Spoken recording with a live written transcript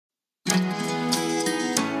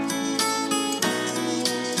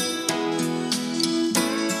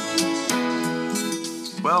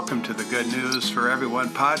Welcome to the Good News for Everyone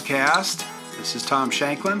podcast. This is Tom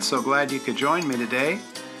Shanklin. So glad you could join me today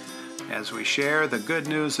as we share the good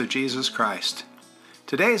news of Jesus Christ.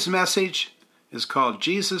 Today's message is called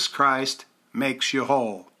Jesus Christ Makes You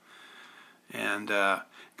Whole. And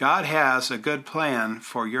God has a good plan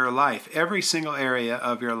for your life, every single area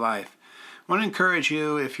of your life. I want to encourage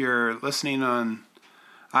you, if you're listening on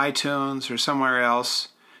iTunes or somewhere else,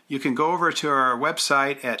 you can go over to our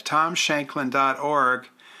website at tomshanklin.org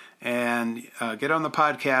and get on the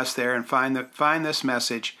podcast there and find this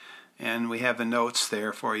message, and we have the notes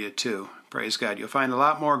there for you too. Praise God. You'll find a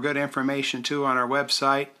lot more good information too on our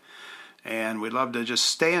website, and we'd love to just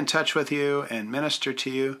stay in touch with you and minister to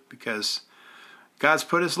you because God's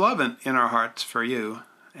put His love in our hearts for you,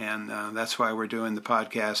 and that's why we're doing the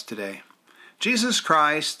podcast today. Jesus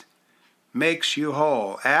Christ makes you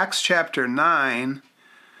whole. Acts chapter 9,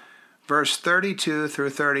 verse 32 through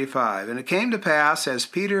 35. And it came to pass, as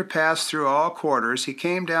Peter passed through all quarters, he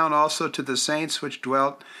came down also to the saints which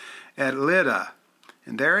dwelt at Lydda.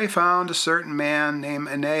 And there he found a certain man named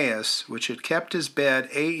Aeneas, which had kept his bed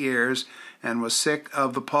 8 years, and was sick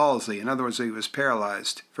of the palsy. In other words, he was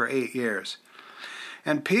paralyzed for 8 years.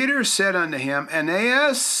 And Peter said unto him,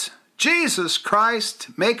 Aeneas, Jesus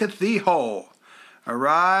Christ maketh thee whole.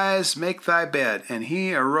 Arise, make thy bed. And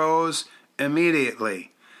he arose immediately.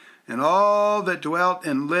 And all that dwelt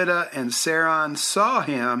in Lydda and Saron saw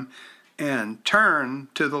him and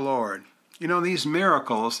turned to the Lord. You know, these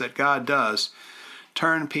miracles that God does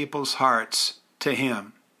turn people's hearts to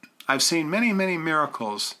Him. I've seen many, many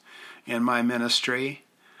miracles in my ministry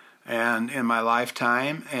and in my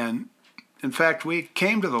lifetime. And in fact, we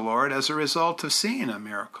came to the Lord as a result of seeing a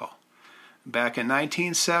miracle. Back in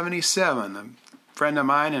 1977, a friend of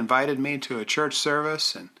mine invited me to a church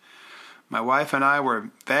service, and my wife and I were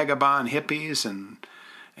vagabond hippies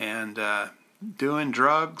and doing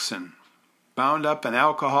drugs and bound up in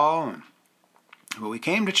alcohol. But we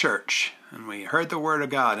came to church and we heard the Word of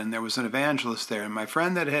God, and there was an evangelist there. And my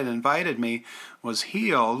friend that had invited me was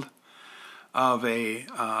healed of a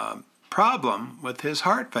problem with his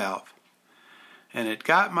heart valve. And it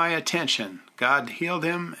got my attention. God healed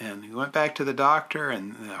him, and he went back to the doctor,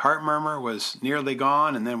 and the heart murmur was nearly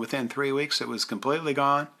gone. And then within 3 weeks, it was completely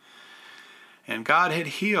gone. And God had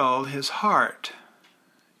healed his heart.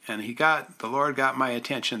 And the Lord got my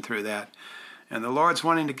attention through that. And the Lord's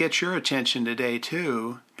wanting to get your attention today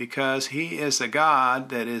too, because He is a God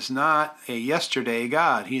that is not a yesterday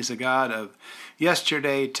God. He's a God of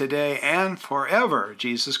yesterday, today, and forever.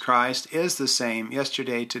 Jesus Christ is the same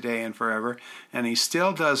yesterday, today, and forever. And He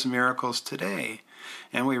still does miracles today.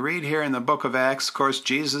 And we read here in the book of Acts, of course,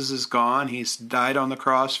 Jesus is gone. He's died on the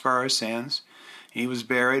cross for our sins. He was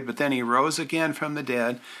buried, but then He rose again from the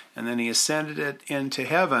dead, and then He ascended it into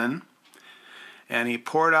heaven, and He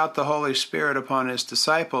poured out the Holy Spirit upon His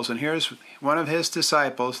disciples. And here's one of His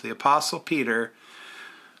disciples, the Apostle Peter,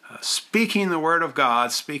 speaking the Word of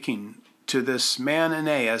God, speaking to this man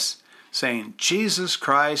Aeneas, saying, Jesus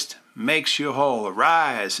Christ makes you whole.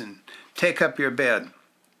 Arise and take up your bed.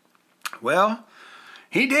 Well,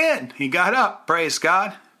 he did. He got up, praise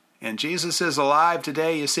God. And Jesus is alive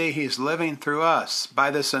today. You see, He's living through us.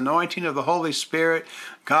 By this anointing of the Holy Spirit,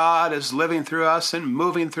 God is living through us and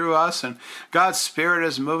moving through us. And God's Spirit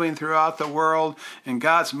is moving throughout the world. And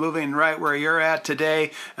God's moving right where you're at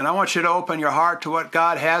today. And I want you to open your heart to what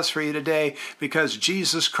God has for you today, because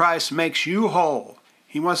Jesus Christ makes you whole.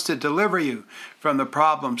 He wants to deliver you from the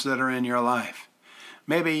problems that are in your life.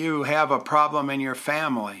 Maybe you have a problem in your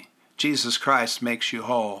family. Jesus Christ makes you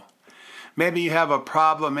whole. Maybe you have a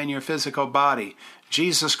problem in your physical body.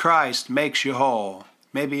 Jesus Christ makes you whole.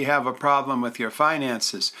 Maybe you have a problem with your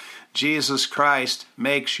finances. Jesus Christ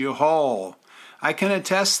makes you whole. I can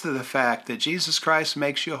attest to the fact that Jesus Christ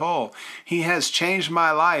makes you whole. He has changed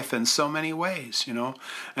my life in so many ways, and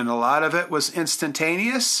a lot of it was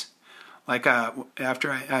instantaneous. Like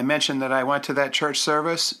after I mentioned that I went to that church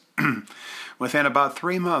service, within about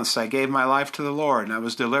 3 months, I gave my life to the Lord, and I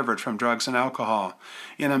was delivered from drugs and alcohol.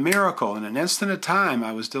 In a miracle, in an instant of time,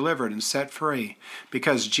 I was delivered and set free,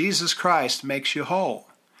 because Jesus Christ makes you whole.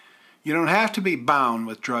 You don't have to be bound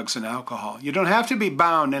with drugs and alcohol. You don't have to be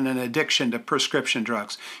bound in an addiction to prescription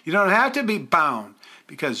drugs. You don't have to be bound,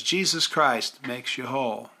 because Jesus Christ makes you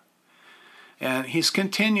whole. And He's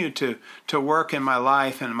continued to work in my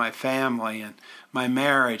life and my family and my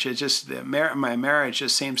marriage. My marriage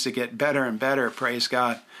just seems to get better and better, praise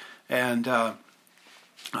God. And a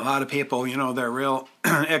lot of people, they're real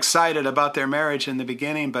excited about their marriage in the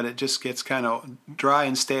beginning, but it just gets kind of dry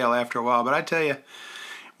and stale after a while. But I tell you,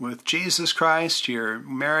 with Jesus Christ, your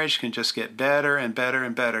marriage can just get better and better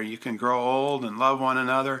and better. You can grow old and love one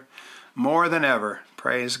another more than ever.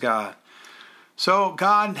 Praise God. So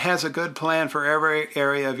God has a good plan for every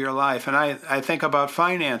area of your life. And I think about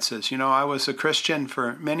finances. I was a Christian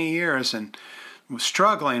for many years and was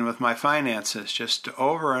struggling with my finances, just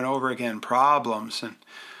over and over again, problems. And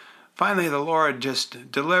finally the Lord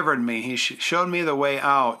just delivered me. He showed me the way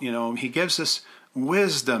out. He gives us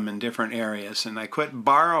wisdom in different areas. And I quit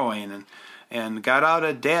borrowing and got out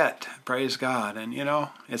of debt. Praise God. And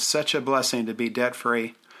it's such a blessing to be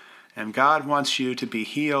debt-free. And God wants you to be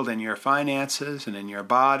healed in your finances and in your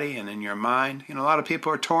body and in your mind. A lot of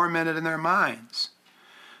people are tormented in their minds.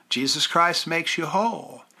 Jesus Christ makes you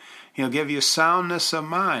whole. He'll give you soundness of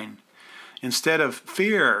mind. Instead of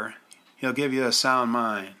fear, He'll give you a sound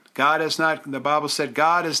mind. The Bible said,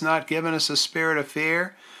 God has not given us a spirit of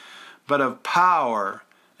fear, but of power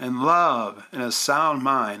and love and a sound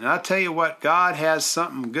mind. And I'll tell you what, God has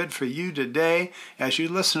something good for you today. As you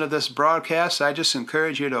listen to this broadcast, I just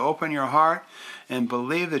encourage you to open your heart and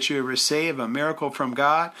believe that you receive a miracle from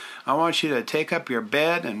God. I want you to take up your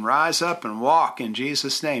bed and rise up and walk in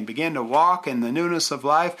Jesus' name. Begin to walk in the newness of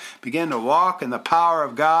life. Begin to walk in the power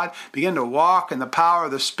of God. Begin to walk in the power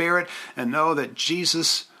of the Spirit, and know that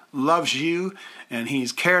Jesus loves you, and He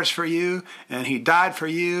cares for you, and He died for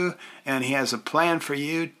you, and He has a plan for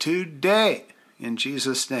you today. In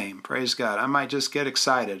Jesus' name. Praise God. I might just get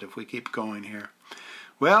excited if we keep going here.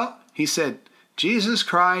 Well, he said, Jesus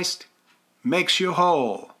Christ makes you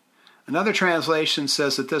whole. Another translation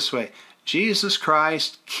says it this way: Jesus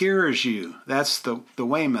Christ cures you. That's the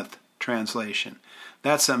Weymouth translation.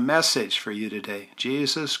 That's a message for you today.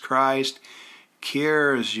 Jesus Christ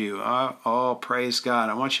cures you. Oh, praise God.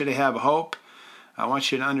 I want you to have hope. I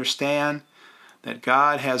want you to understand that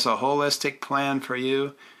God has a holistic plan for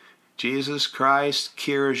you. Jesus Christ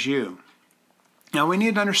cures you. Now, we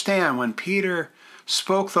need to understand, when Peter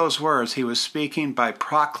spoke those words, he was speaking by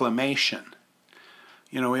proclamation.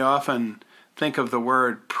 We often think of the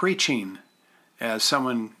word preaching as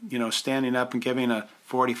someone, standing up and giving a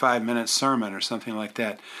 45-minute sermon or something like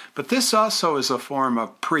that. But this also is a form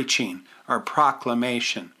of preaching or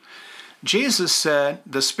proclamation. Jesus said,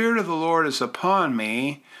 "The Spirit of the Lord is upon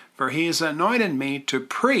me, for He has anointed me to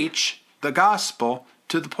preach the gospel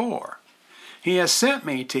to the poor. He has sent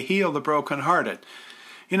me to heal the brokenhearted."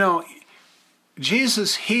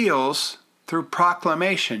 Jesus heals through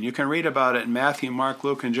proclamation. You can read about it in Matthew, Mark,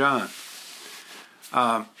 Luke, and John.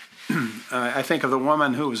 I think of the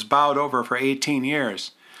woman who was bowed over for 18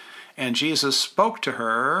 years. And Jesus spoke to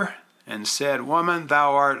her and said, "Woman,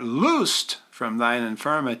 thou art loosed from thine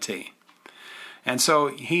infirmity." And so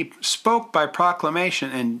he spoke by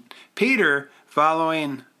proclamation. And Peter,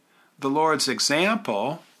 following the Lord's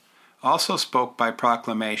example, also spoke by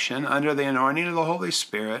proclamation under the anointing of the Holy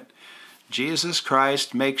Spirit. Jesus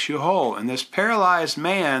Christ makes you whole. And this paralyzed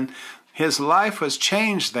man, his life was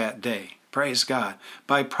changed that day. Praise God.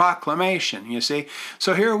 By proclamation, you see.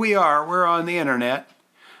 So here we are. We're on the internet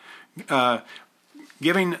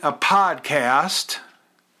giving a podcast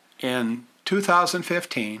in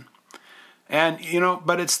 2015. And,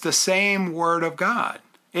 but it's the same Word of God.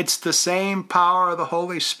 It's the same power of the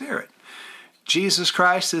Holy Spirit. Jesus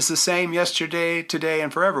Christ is the same yesterday, today,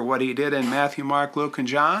 and forever. What He did in Matthew, Mark, Luke, and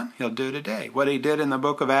John, He'll do today. What He did in the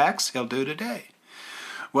book of Acts, He'll do today.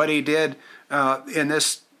 What He did in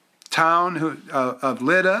this town of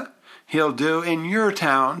Lydda, He'll do in your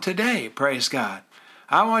town today. Praise God.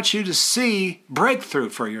 I want you to see breakthrough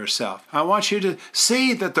for yourself. I want you to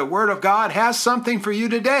see that the Word of God has something for you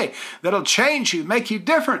today that'll change you, make you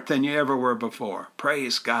different than you ever were before.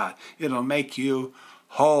 Praise God. It'll make you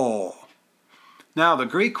whole. Now, the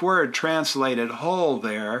Greek word translated whole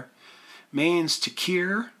there means to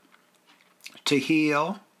cure, to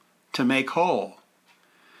heal, to make whole.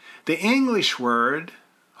 The English word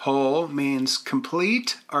whole means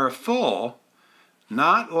complete or full,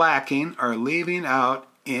 not lacking or leaving out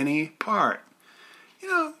any part.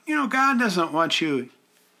 God doesn't want you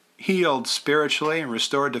healed spiritually and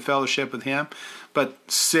restored to fellowship with Him,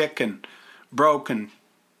 but sick and broken,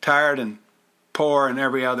 tired and poor in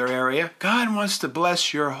every other area. God wants to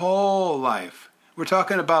bless your whole life. We're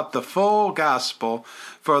talking about the full gospel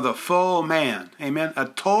for the full man. Amen? A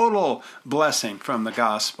total blessing from the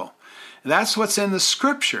gospel. That's what's in the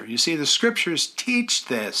Scripture. You see, the Scriptures teach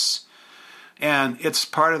this. And it's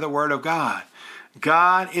part of the Word of God.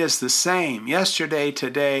 God is the same yesterday,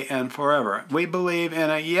 today, and forever. We believe in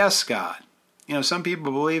a yes God. Some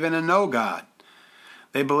people believe in a no God.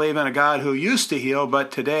 They believe in a God who used to heal,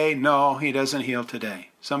 but today, no, He doesn't heal today.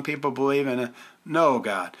 Some people believe in a no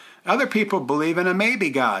God. Other people believe in a maybe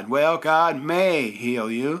God. Well, God may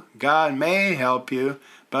heal you. God may help you,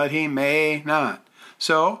 but he may not.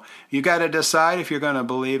 So you got to decide if you're going to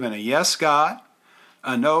believe in a yes God,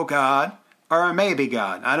 a no God, or a maybe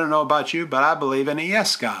God. I don't know about you, but I believe in a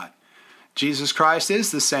yes God. Jesus Christ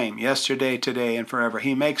is the same yesterday, today, and forever.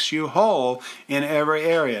 He makes you whole in every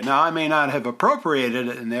area. Now, I may not have appropriated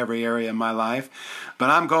it in every area of my life, but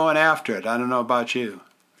I'm going after it. I don't know about you.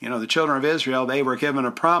 You know, the children of Israel, they were given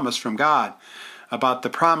a promise from God about the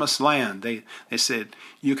promised land. They said,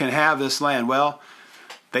 you can have this land. Well,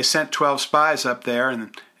 they sent 12 spies up there,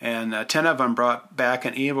 and 10 of them brought back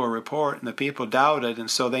an evil report, and the people doubted, and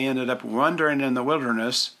so they ended up wandering in the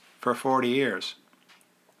wilderness for 40 years.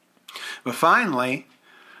 But finally,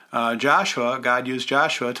 God used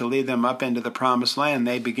Joshua to lead them up into the promised land.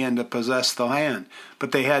 They began to possess the land.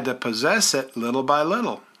 But they had to possess it little by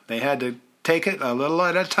little. They had to take it a little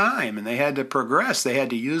at a time, and they had to progress. They had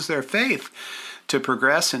to use their faith to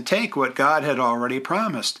progress and take what God had already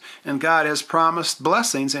promised. And God has promised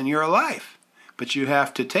blessings in your life. But you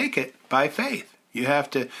have to take it by faith. You have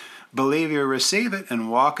to believe you receive it and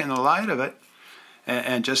walk in the light of it.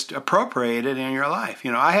 And just appropriate it in your life.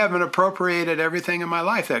 You know, I haven't appropriated everything in my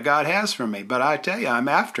life that God has for me, but I tell you, I'm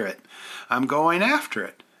after it. I'm going after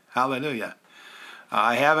it. Hallelujah.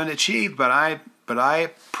 I haven't achieved, but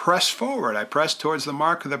I press forward. I press towards the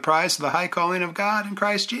mark of the prize of the high calling of God in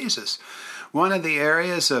Christ Jesus. One of the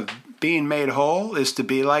areas of being made whole is to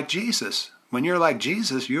be like Jesus. When you're like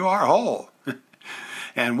Jesus, you are whole.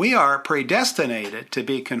 And we are predestinated to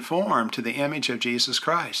be conformed to the image of Jesus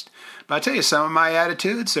Christ. But I tell you, some of my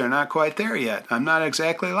attitudes, they're not quite there yet. I'm not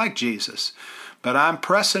exactly like Jesus. But I'm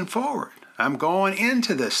pressing forward. I'm going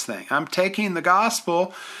into this thing. I'm taking the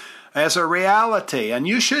gospel as a reality, and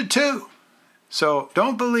you should too. So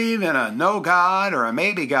don't believe in a no God or a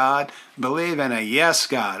maybe God. Believe in a yes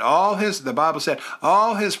God. The Bible said,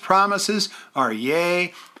 all his promises are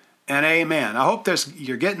yea and amen. I hope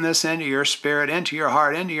you're getting this into your spirit, into your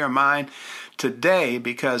heart, into your mind today,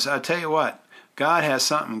 because I tell you what, God has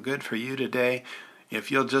something good for you today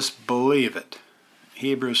if you'll just believe it.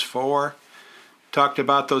 Hebrews 4 talked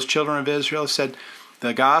about those children of Israel, said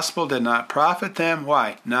the gospel did not profit them.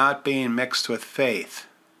 Why? Not being mixed with faith.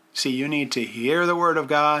 See, you need to hear the word of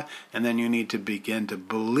God, and then you need to begin to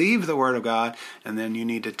believe the word of God, and then you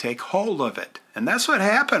need to take hold of it. And that's what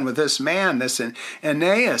happened with this man, this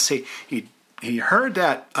Aeneas. He heard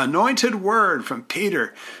that anointed word from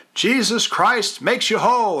Peter. Jesus Christ makes you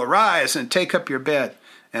whole. Arise and take up your bed.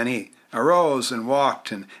 And he arose and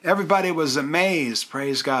walked, and everybody was amazed,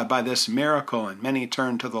 praise God, by this miracle, and many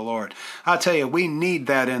turned to the Lord. I'll tell you, we need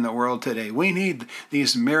that in the world today. We need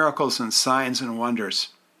these miracles and signs and wonders.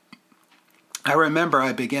 I remember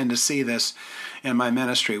I began to see this in my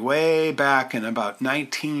ministry way back in about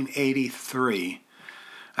 1983.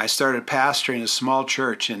 I started pastoring a small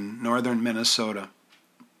church in northern Minnesota.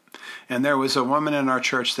 And there was a woman in our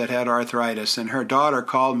church that had arthritis, and her daughter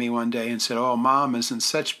called me one day and said, "Oh, Mom is in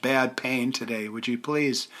such bad pain today. Would you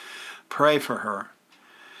please pray for her?"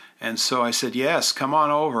 And so I said, "Yes, come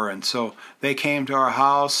on over." And so they came to our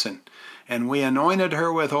house, and we anointed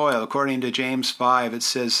her with oil. According to James 5, it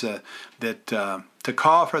says that to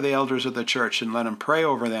call for the elders of the church and let them pray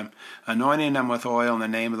over them, anointing them with oil in the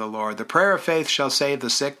name of the Lord. The prayer of faith shall save the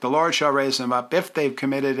sick. The Lord shall raise them up. If they've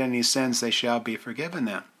committed any sins, they shall be forgiven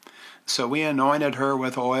them. So we anointed her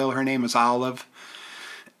with oil. Her name is Olive.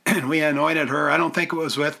 And we anointed her. I don't think it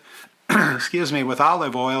was with, with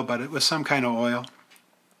olive oil, but it was some kind of oil.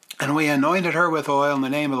 And we anointed her with oil in the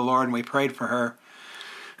name of the Lord, and we prayed for her.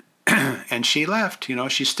 And she left. You know,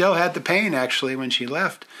 she still had the pain, actually, when she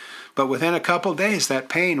left. But within a couple days, that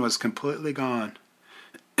pain was completely gone.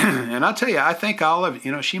 And I'll tell you, I think Olive,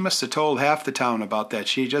 she must have told half the town about that.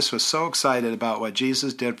 She just was so excited about what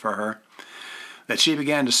Jesus did for her that she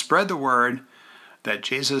began to spread the word that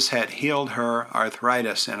Jesus had healed her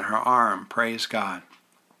arthritis in her arm. Praise God.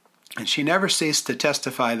 And she never ceased to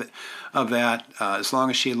testify of that as long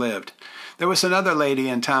as she lived. There was another lady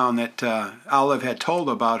in town that Olive had told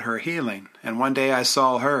about her healing. And one day I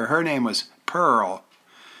saw her. Her name was Pearl.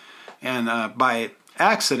 And by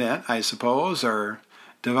accident, I suppose, or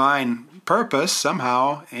divine purpose,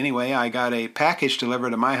 somehow, anyway, I got a package delivered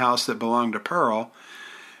to my house that belonged to Pearl.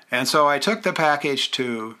 And so I took the package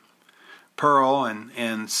to Pearl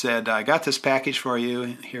and said, "I got this package for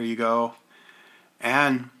you. Here you go."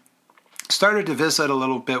 And started to visit a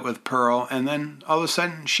little bit with Pearl. And then all of a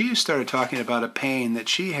sudden, she started talking about a pain that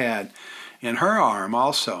she had in her arm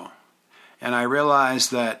also. And I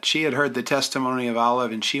realized that she had heard the testimony of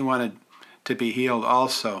Olive and she wanted to be healed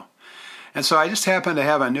also. And so I just happened to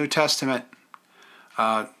have a New Testament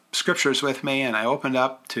scriptures with me, and I opened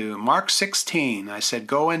up to Mark 16. I said,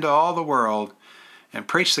 "Go into all the world and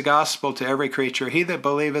preach the gospel to every creature. He that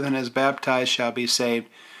believeth and is baptized shall be saved.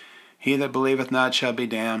 He that believeth not shall be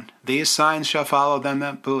damned. These signs shall follow them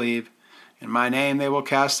that believe. In my name they will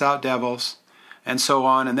cast out devils," and so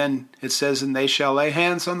on. And then it says, "And they shall lay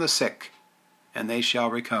hands on the sick, and they shall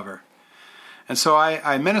recover." And so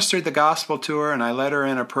I ministered the gospel to her, and I led her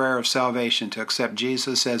in a prayer of salvation to accept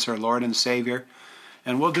Jesus as her Lord and Savior.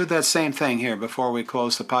 And we'll do that same thing here before we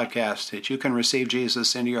close the podcast, that you can receive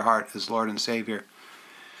Jesus into your heart as Lord and Savior.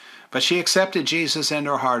 But she accepted Jesus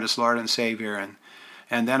into her heart as Lord and Savior.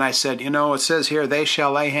 And then I said, it says here, "They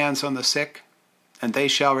shall lay hands on the sick, and they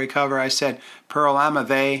shall recover." I said, "Pearl, I'm a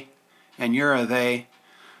they, and you're a they.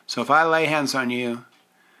 So if I lay hands on you,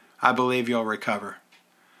 I believe you'll recover."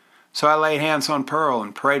 So I laid hands on Pearl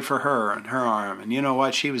and prayed for her and her arm. And you know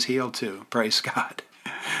what? She was healed too. Praise God.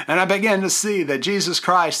 And I began to see that Jesus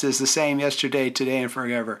Christ is the same yesterday, today, and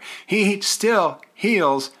forever. He still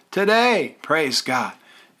heals today. Praise God.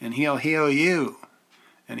 And He'll heal you.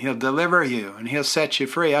 And He'll deliver you. And He'll set you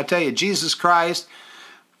free. I tell you, Jesus Christ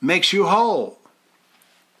makes you whole.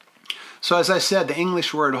 So as I said, the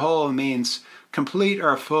English word whole means complete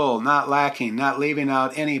or full, not lacking, not leaving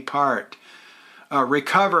out any part.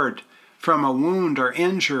 Recovered from a wound or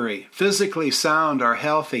injury, physically sound or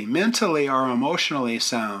healthy, mentally or emotionally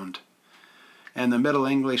sound. And the Middle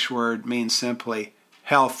English word means simply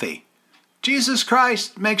healthy. Jesus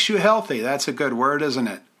Christ makes you healthy. That's a good word, isn't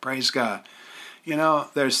it? Praise God.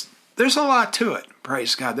 There's a lot to it.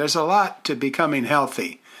 Praise God. There's a lot to becoming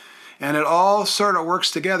healthy. And it all sort of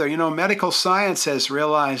works together. Medical science has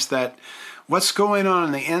realized that what's going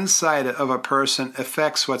on the inside of a person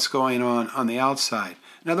affects what's going on the outside.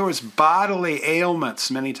 In other words, bodily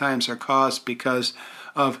ailments many times are caused because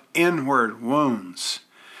of inward wounds.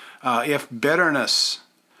 If bitterness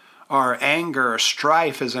or anger or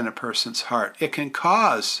strife is in a person's heart, it can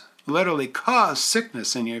literally cause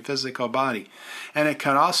sickness in your physical body. And it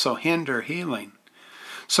can also hinder healing.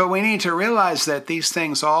 So we need to realize that these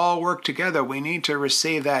things all work together. We need to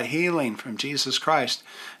receive that healing from Jesus Christ.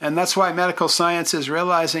 And that's why medical science is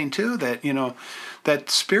realizing too that, that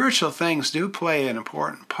spiritual things do play an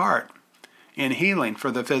important part in healing for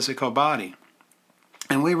the physical body.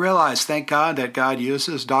 And we realize, thank God, that God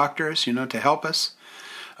uses doctors, to help us.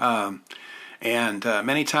 And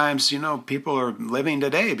many times, people are living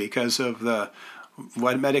today because of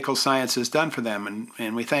what medical science has done for them,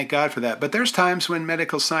 and we thank God for that. But there's times when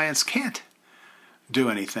medical science can't do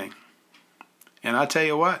anything. And I'll tell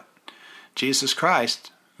you what, Jesus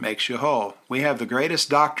Christ makes you whole. We have the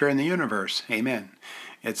greatest doctor in the universe. Amen.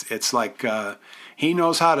 It's like He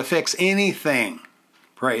knows how to fix anything.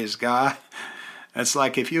 Praise God. It's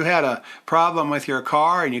like if you had a problem with your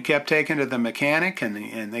car and you kept taking it to the mechanic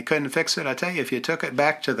and they couldn't fix it, I tell you, if you took it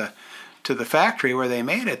back to the factory where they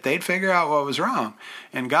made it, they'd figure out what was wrong.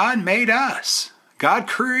 And God made us. God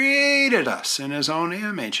created us in His own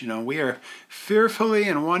image. We are fearfully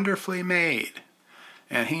and wonderfully made.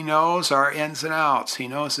 And He knows our ins and outs. He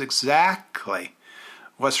knows exactly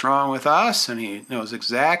what's wrong with us, and He knows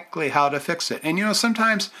exactly how to fix it. And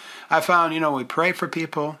sometimes I found, we pray for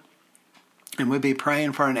people, and we'd be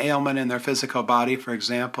praying for an ailment in their physical body, for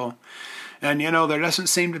example. And, there doesn't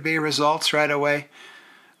seem to be results right away.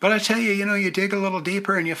 But I tell you, you dig a little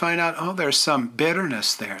deeper and you find out, there's some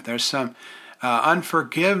bitterness there. There's some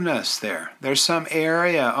unforgiveness there. There's some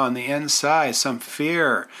area on the inside, some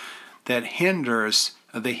fear that hinders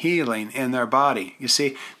the healing in their body. You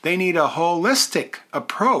see, they need a holistic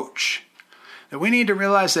approach. That we need to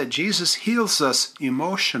realize that Jesus heals us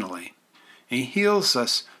emotionally. He heals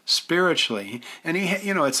us spiritually. And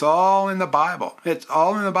it's all in the Bible. It's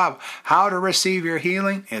all in the Bible. How to receive your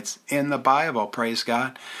healing? It's in the Bible, praise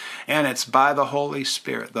God. And it's by the Holy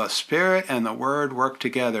Spirit. The Spirit and the Word work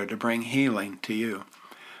together to bring healing to you.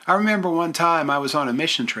 I remember one time I was on a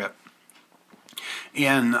mission trip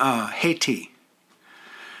in Haiti.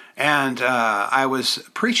 And I was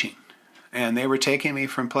preaching. And they were taking me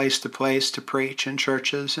from place to place to preach in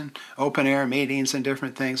churches and open air meetings and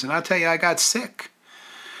different things. And I'll tell you, I got sick.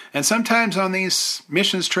 And sometimes on these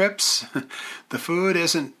missions trips, the food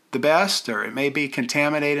isn't the best, or it may be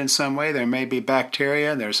contaminated in some way. There may be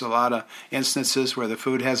bacteria. There's a lot of instances where the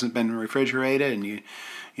food hasn't been refrigerated, and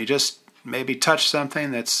you just maybe touch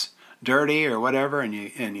something that's dirty or whatever, and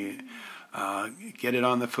you get it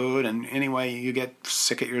on the food, and anyway, you get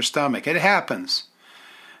sick at your stomach. It happens.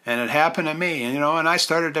 And it happened to me, and I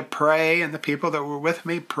started to pray, and the people that were with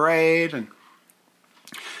me prayed, and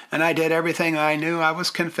I did everything I knew. I was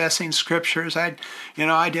confessing scriptures. I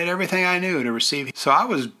did everything I knew to receive. So I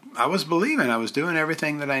was was believing. I was doing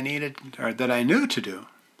everything that I needed or that I knew to do.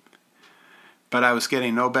 But I was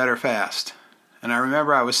getting no better fast. And I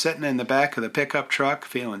remember I was sitting in the back of the pickup truck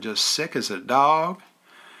feeling just sick as a dog.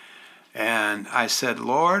 And I said,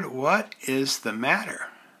 Lord, what is the matter?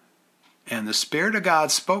 And the Spirit of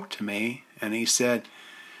God spoke to me, and he said,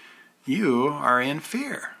 you are in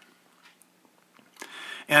fear.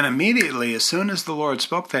 And immediately, as soon as the Lord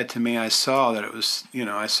spoke that to me, I saw that it was,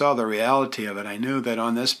 I saw the reality of it. I knew that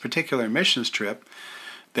on this particular missions trip,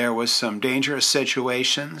 there was some dangerous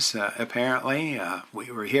situations, apparently.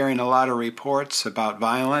 We were hearing a lot of reports about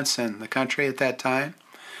violence in the country at that time.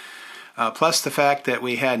 Plus the fact that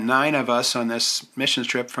we had 9 of us on this missions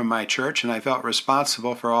trip from my church, and I felt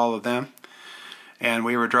responsible for all of them. And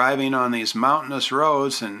we were driving on these mountainous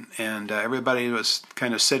roads, and everybody was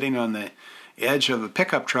kind of sitting on the edge of a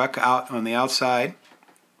pickup truck out on the outside.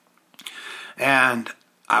 And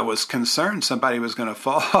I was concerned somebody was going to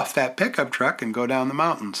fall off that pickup truck and go down the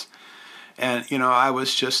mountains. And, I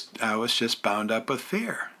was just bound up with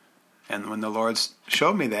fear. And when the Lord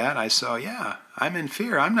showed me that, I saw, I'm in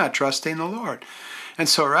fear. I'm not trusting the Lord. And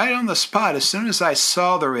so right on the spot, as soon as I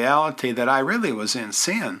saw the reality that I really was in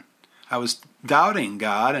sin, I was doubting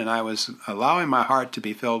God and I was allowing my heart to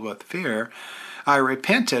be filled with fear, I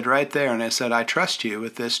repented right there and I said, I trust you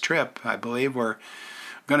with this trip. I believe we're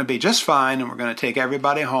going to be just fine and we're going to take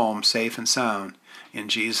everybody home safe and sound in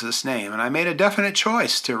Jesus' name. And I made a definite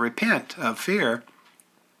choice to repent of fear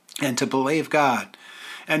and to believe God.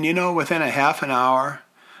 And within a half an hour,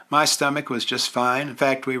 my stomach was just fine. In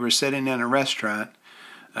fact, we were sitting in a restaurant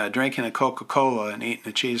drinking a Coca-Cola and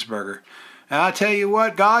eating a cheeseburger. And I'll tell you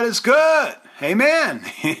what, God is good. Amen.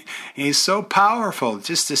 He's so powerful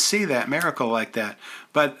just to see that miracle like that.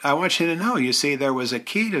 But I want you to know, you see, there was a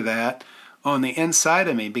key to that on the inside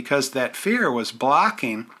of me because that fear was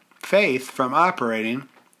blocking faith from operating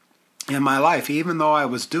in my life. Even though I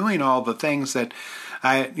was doing all the things that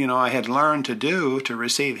I had learned to do to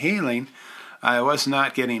receive healing, I was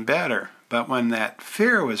not getting better. But when that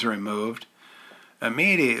fear was removed,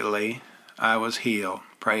 immediately I was healed.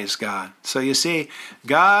 Praise God. So you see,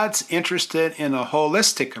 God's interested in a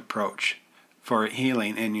holistic approach for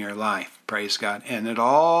healing in your life. Praise God. And it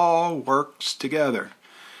all works together.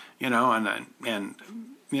 And on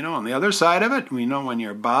the other side of it, when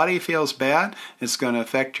your body feels bad, it's going to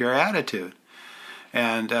affect your attitude.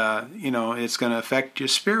 And, it's going to affect you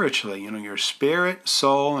spiritually. Your spirit,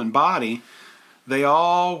 soul, and body, they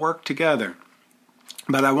all work together.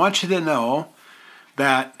 But I want you to know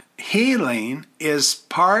that healing is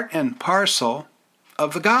part and parcel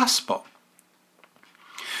of the gospel.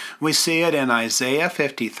 We see it in Isaiah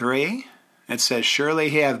 53. It says, surely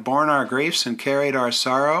he hath borne our griefs and carried our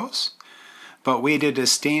sorrows. But we did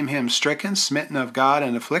esteem him stricken, smitten of God,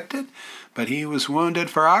 and afflicted. But he was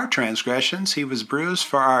wounded for our transgressions. He was bruised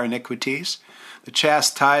for our iniquities. The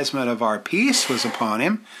chastisement of our peace was upon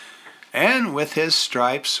him. And with his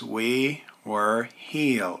stripes we were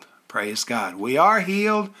healed. Praise God. We are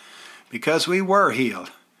healed because we were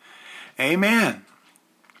healed. Amen.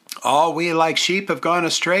 All we like sheep have gone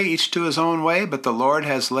astray, each to his own way, but the Lord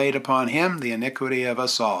has laid upon him the iniquity of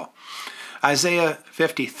us all. Isaiah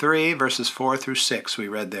 53, verses 4 through 6, we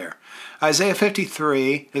read there. Isaiah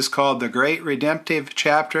 53 is called the great redemptive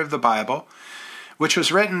chapter of the Bible, which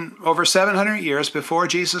was written over 700 years before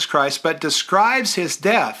Jesus Christ, but describes his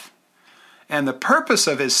death and the purpose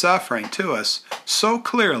of his suffering to us so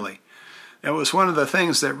clearly. It was one of the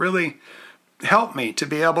things that really helped me to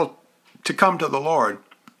be able to come to the Lord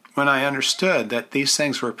when I understood that these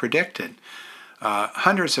things were predicted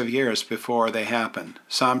hundreds of years before they happened.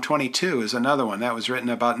 Psalm 22 is another one. That was written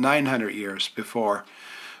about 900 years before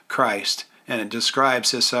Christ, and it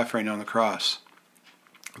describes his suffering on the cross.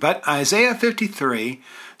 But Isaiah 53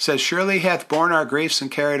 says, surely he hath borne our griefs and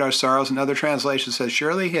carried our sorrows. Another translation says,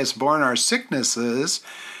 surely he has borne our sicknesses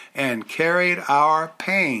and carried our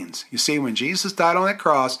pains. You see, when Jesus died on that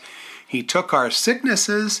cross, he took our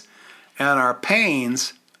sicknesses and our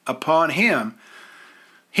pains upon him.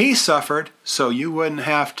 He suffered so you wouldn't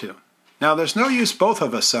have to. Now, there's no use both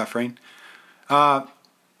of us suffering.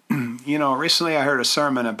 Recently I heard a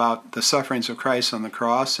sermon about the sufferings of Christ on the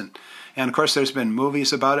cross, and of course there's been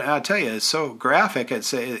movies about it, and I'll tell you, it's so graphic,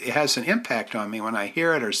 it has an impact on me when I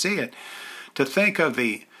hear it or see it, to think of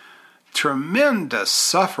the tremendous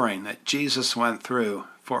suffering that Jesus went through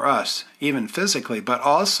for us, even physically, but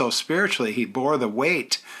also spiritually. He bore the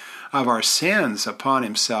weight of our sins upon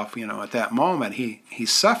himself. At that moment, he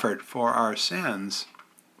suffered for our sins.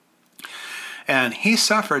 And he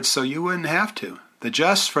suffered so you wouldn't have to. The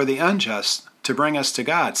just for the unjust, to bring us to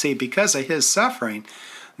God. See, because of his suffering,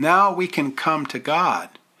 now we can come to God.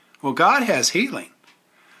 Well, God has healing.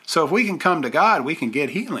 So if we can come to God, we can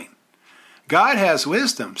get healing. God has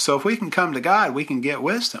wisdom. So if we can come to God, we can get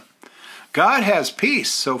wisdom. God has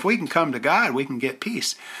peace. So if we can come to God, we can get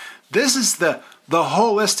peace. This is the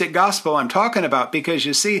holistic gospel I'm talking about, because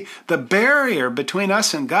you see, the barrier between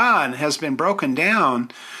us and God has been broken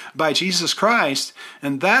down by Jesus Christ,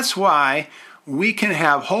 and that's why we can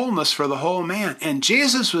have wholeness for the whole man. And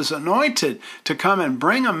Jesus was anointed to come and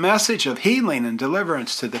bring a message of healing and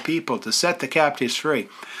deliverance to the people, to set the captives free.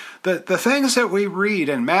 The things that we read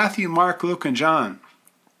in Matthew, Mark, Luke, and John,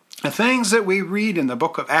 the things that we read in the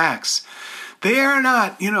book of Acts, they are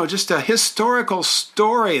not, just a historical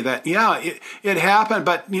story that, it happened,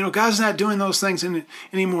 but, God's not doing those things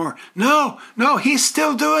anymore. No, he's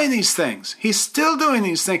still doing these things. He's still doing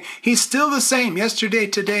these things. He's still the same yesterday,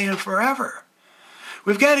 today, and forever.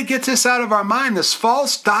 We've got to get this out of our mind, this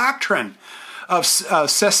false doctrine of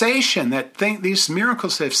cessation, that think these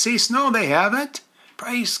miracles have ceased. No, they haven't.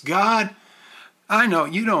 Praise God. I know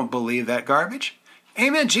you don't believe that garbage.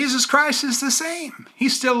 Amen. Jesus Christ is the same. He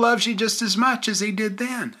still loves you just as much as he did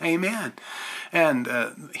then. Amen. And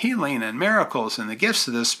healing and miracles and the gifts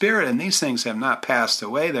of the Spirit and these things have not passed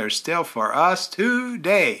away. They're still for us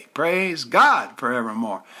today. Praise God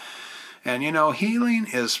forevermore. And healing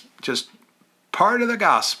is just part of the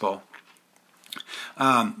gospel.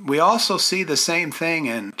 We also see the same thing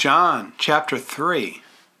in John chapter 3.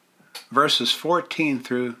 Verses 14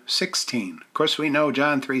 through 16. Of course, we know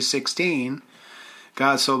John 3:16.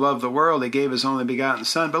 God so loved the world, he gave his only begotten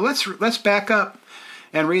Son. But let's back up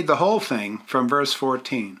and read the whole thing from verse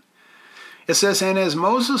 14. It says, "And as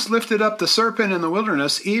Moses lifted up the serpent in the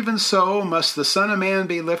wilderness, even so must the Son of Man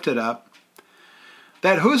be lifted up,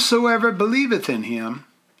 that whosoever believeth in him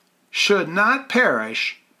should not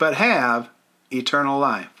perish, but have eternal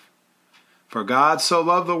life. For God so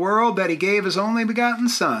loved the world that he gave his only begotten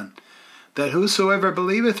Son, that whosoever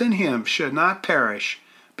believeth in him should not perish,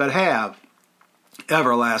 but have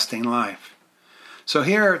everlasting life." So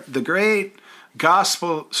here, the great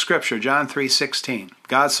gospel scripture, John 3:16.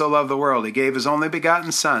 God so loved the world, he gave his only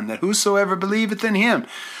begotten Son, that whosoever believeth in him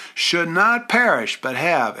should not perish, but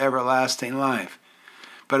have everlasting life.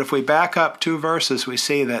 But if we back up 2 verses, we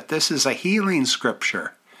see that this is a healing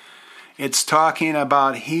scripture. It's talking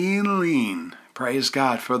about healing. Praise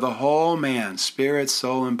God, for the whole man, spirit,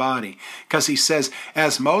 soul, and body. Because he says,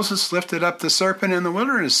 as Moses lifted up the serpent in the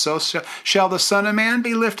wilderness, so shall the Son of Man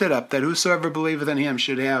be lifted up, that whosoever believeth in him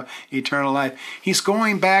should have eternal life. He's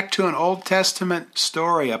going back to an Old Testament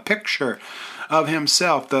story, a picture of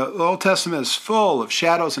himself. The Old Testament is full of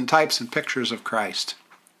shadows and types and pictures of Christ.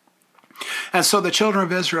 And so the children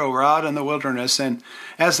of Israel were out in the wilderness, and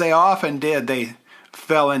as they often did, they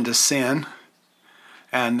fell into sin.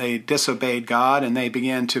 And they disobeyed God, and they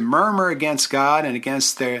began to murmur against God and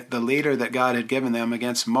against the leader that God had given them,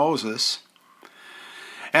 against Moses.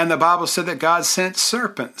 And the Bible said that God sent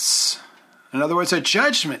serpents. In other words, a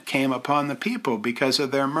judgment came upon the people because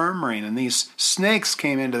of their murmuring. And these snakes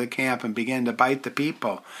came into the camp and began to bite the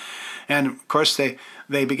people. And of course,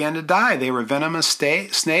 they began to die. They were venomous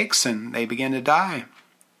snakes, and they began to die.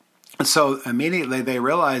 And so immediately they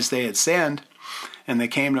realized they had sinned, and they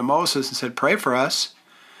came to Moses and said, "Pray for us."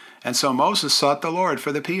 And so Moses sought the Lord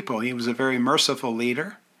for the people. He was a very merciful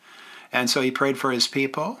leader. And so he prayed for his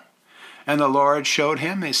people. And the Lord showed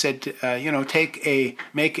him, he said,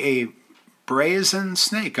 make a brazen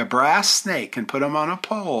snake, a brass snake, and put him on a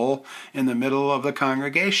pole in the middle of the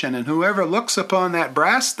congregation. And whoever looks upon that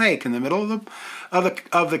brass snake in the middle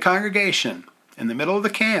of the congregation, in the middle of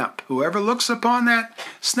the camp, whoever looks upon that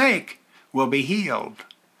snake will be healed.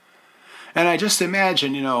 And I just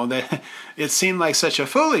imagine, that it seemed like such a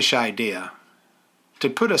foolish idea to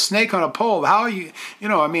put a snake on a pole. How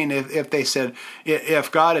if they said, if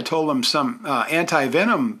God had told them some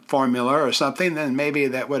anti-venom formula or something, then maybe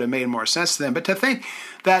that would have made more sense to them. But to think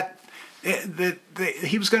that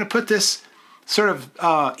he was going to put this sort of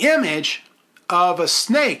image of a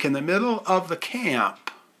snake in the middle of the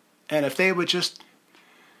camp, and if they would just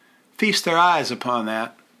feast their eyes upon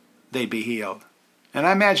that, they'd be healed. And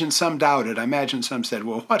I imagine some doubted. I imagine some said,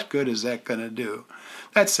 well, what good is that going to do?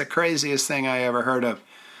 That's the craziest thing I ever heard of.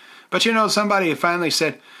 But somebody finally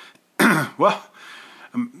said, well,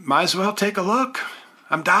 might as well take a look.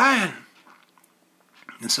 I'm dying.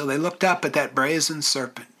 And so they looked up at that brazen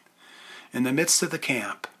serpent in the midst of the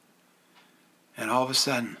camp. And all of a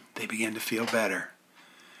sudden, they began to feel better.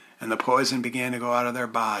 And the poison began to go out of their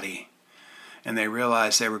body. And they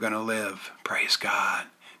realized they were going to live. Praise God.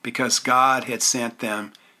 Because God had sent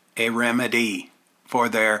them a remedy for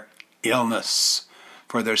their illness,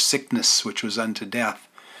 for their sickness, which was unto death.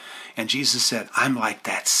 And Jesus said, I'm like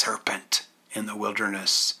that serpent in the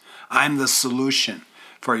wilderness. I'm the solution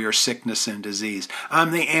for your sickness and disease. I'm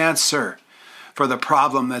the answer for the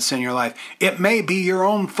problem that's in your life. It may be your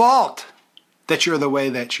own fault that you're the way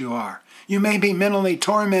that you are. You may be mentally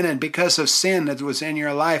tormented because of sin that was in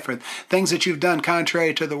your life or things that you've done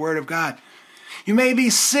contrary to the Word of God. You may be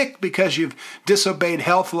sick because you've disobeyed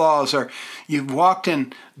health laws, or you've walked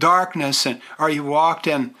in darkness, or you've walked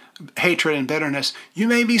in hatred and bitterness. You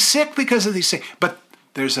may be sick because of these things, but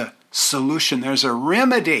there's a solution. There's a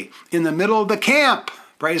remedy in the middle of the camp.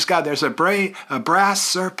 Praise God. There's a brass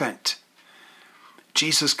serpent.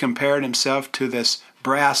 Jesus compared himself to this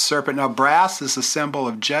brass serpent. Now, brass is a symbol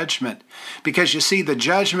of judgment, because you see, the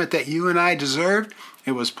judgment that you and I deserved,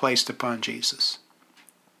 it was placed upon Jesus.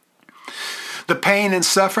 The pain and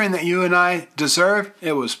suffering that you and I deserve,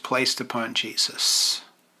 it was placed upon Jesus.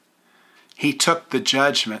 He took the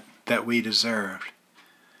judgment that we deserved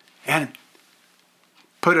and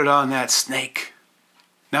put it on that snake.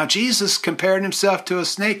 Now, Jesus compared himself to a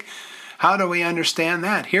snake. How do we understand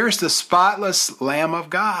that? Here's the spotless Lamb of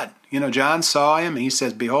God. John saw him and he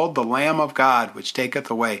says, behold, the Lamb of God, which taketh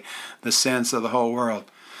away the sins of the whole world.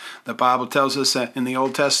 The Bible tells us in the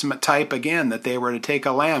Old Testament type again that they were to take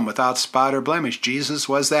a lamb without spot or blemish. Jesus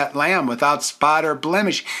was that lamb without spot or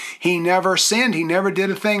blemish. He never sinned. He never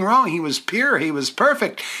did a thing wrong. He was pure. He was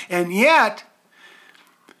perfect. And yet,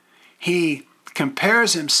 he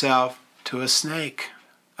compares himself to a snake,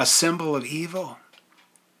 a symbol of evil.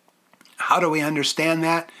 How do we understand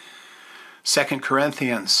that? 2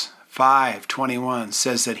 Corinthians 5:21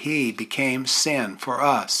 says that he became sin for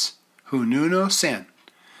us who knew no sin,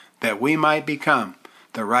 that we might become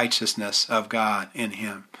the righteousness of God in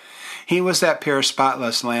him. He was that pure,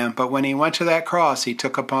 spotless lamb, but when he went to that cross, he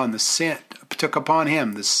took upon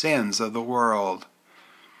him the sins of the world.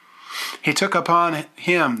 He took upon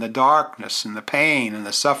him the darkness and the pain and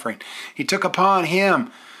the suffering. He took upon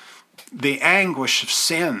him the anguish of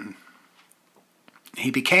sin.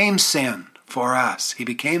 He became sin for us. He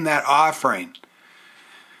became that offering.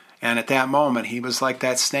 And at that moment, he was like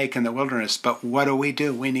that snake in the wilderness. But what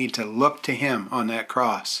do? We need to look to him on that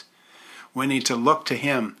cross. We need to look to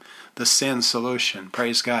him, the sin solution.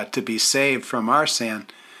 Praise God. To be saved from our sin,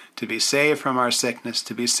 to be saved from our sickness,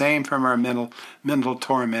 to be saved from our mental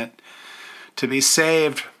torment, to be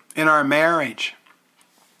saved in our marriage.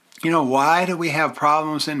 Why do we have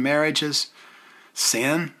problems in marriages?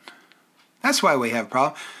 Sin. That's why we have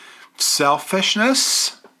problems.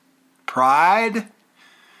 Selfishness, pride,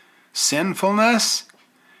 sinfulness.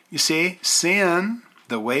 You see, sin,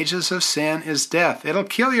 the wages of sin is death. It'll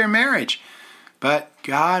kill your marriage. But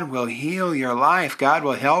God will heal your life. God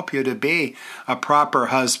will help you to be a proper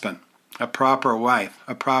husband, a proper wife,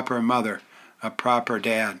 a proper mother, a proper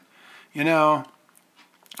dad. God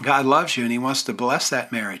loves you and he wants to bless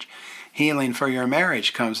that marriage. Healing for your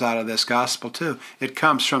marriage comes out of this gospel too. It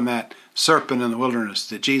comes from that serpent in the wilderness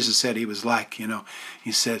that Jesus said he was like.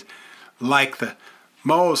 He said, like the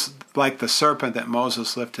serpent that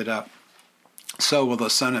Moses lifted up, so will the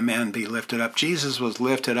Son of Man be lifted up. Jesus was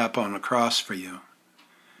lifted up on the cross for you.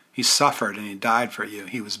 He suffered and he died for you.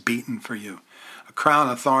 He was beaten for you. A crown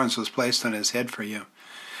of thorns was placed on his head for you.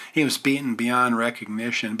 He was beaten beyond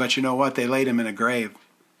recognition. But you know what? They laid him in a grave.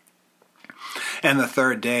 And the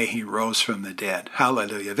third day he rose from the dead.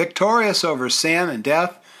 Hallelujah. Victorious over sin and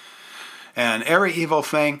death and every evil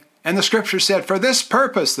thing. And the scripture said, for this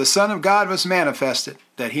purpose the Son of God was manifested,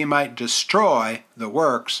 that he might destroy the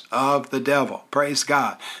works of the devil. Praise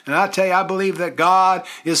God. And I tell you, I believe that God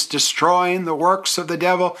is destroying the works of the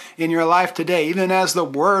devil in your life today. Even as the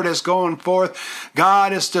word is going forth,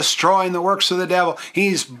 God is destroying the works of the devil.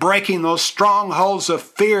 He's breaking those strongholds of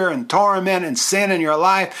fear and torment and sin in your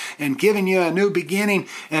life and giving you a new beginning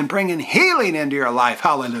and bringing healing into your life.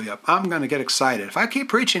 Hallelujah. I'm going to get excited. If I keep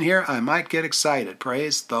preaching here, I might get excited.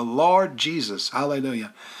 Praise the Lord Jesus.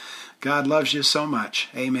 Hallelujah. God loves you so much,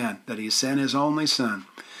 amen, that he sent his only Son.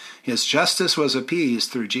 His justice was appeased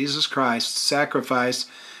through Jesus Christ's sacrifice,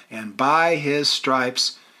 and by his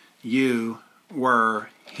stripes you were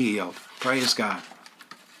healed. Praise God.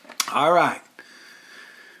 All right.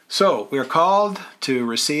 So we're called to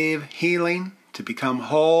receive healing, to become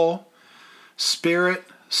whole, spirit,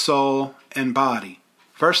 soul, and body.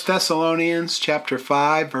 1 Thessalonians chapter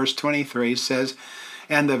 5, verse 23 says,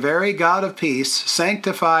 and the very God of peace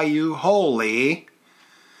sanctify you wholly.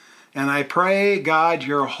 And I pray, God,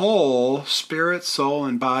 your whole spirit, soul,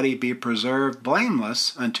 and body be preserved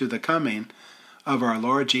blameless unto the coming of our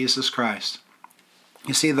Lord Jesus Christ.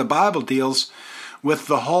 You see, the Bible deals with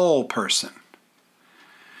the whole person.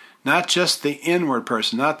 Not just the inward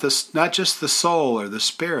person, not just the soul or the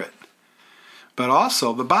spirit, but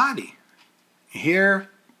also the body. Here,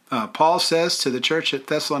 Paul says to the church at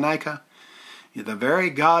Thessalonica, the very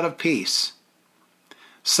God of peace,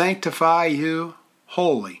 sanctify you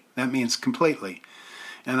wholly. That means completely.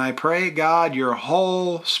 And I pray, God, your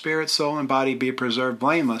whole spirit, soul, and body be preserved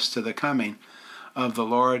blameless to the coming of the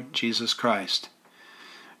Lord Jesus Christ.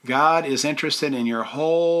 God is interested in your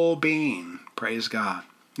whole being. Praise God.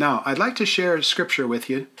 Now, I'd like to share a scripture with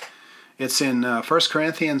you. It's in 1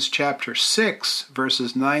 Corinthians chapter 6,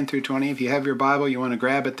 verses 9 through 20. If you have your Bible, you want to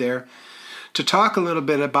grab it there, to talk a little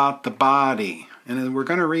bit about the body. And we're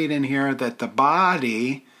going to read in here that the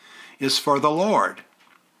body is for the Lord,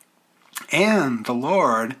 and the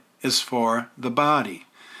Lord is for the body.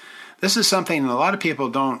 This is something a lot of people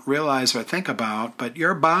don't realize or think about, but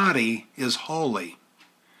your body is holy.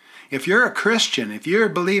 If you're a Christian, if you're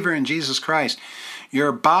a believer in Jesus Christ,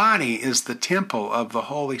 your body is the temple of the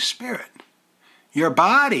Holy Spirit. Your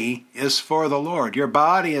body is for the Lord. Your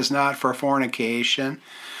body is not for fornication,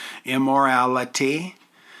 immorality.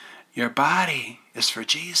 Your body is for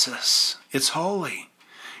Jesus. It's holy.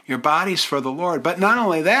 Your body's for the Lord. But not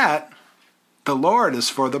only that, the Lord is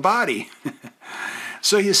for the body.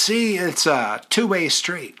 So you see, it's a two-way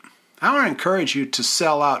street. I want to encourage you to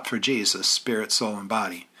sell out for Jesus, spirit, soul, and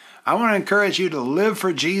body. I want to encourage you to live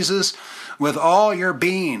for Jesus with all your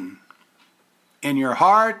being, in your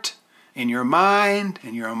heart, in your mind,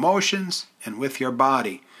 in your emotions, and with your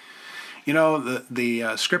body. You know,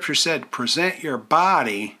 the scripture said, present your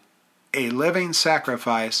body a living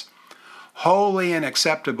sacrifice, holy and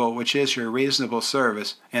acceptable, which is your reasonable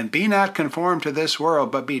service. And be not conformed to this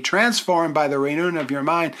world, but be transformed by the renewing of your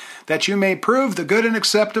mind, that you may prove the good and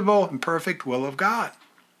acceptable and perfect will of God.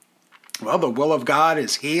 Well, the will of God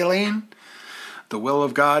is healing. The will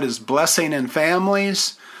of God is blessing in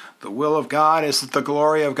families. The will of God is that the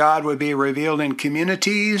glory of God would be revealed in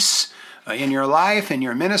communities, in your life, in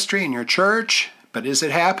your ministry, in your church. But is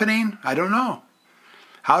it happening? I don't know.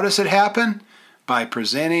 How does it happen? By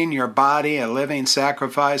presenting your body a living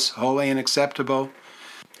sacrifice, holy and acceptable,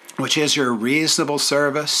 which is your reasonable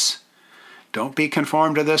service. Don't be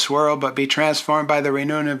conformed to this world, but be transformed by the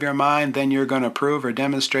renewing of your mind. Then you're going to prove or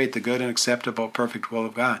demonstrate the good and acceptable, perfect will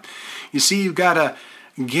of God. You see, you've got to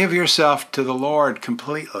give yourself to the Lord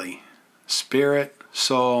completely, spirit,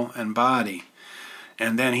 soul, and body.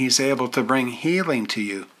 And then he's able to bring healing to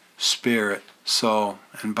you, spirit, soul,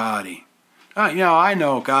 and body. I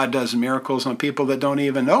know God does miracles on people that don't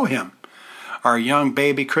even know him, our young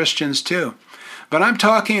baby Christians too. But I'm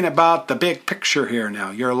talking about the big picture here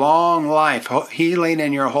now, your long life, healing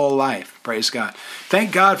in your whole life. Praise God.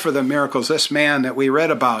 Thank God for the miracles. This man that we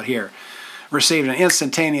read about here received an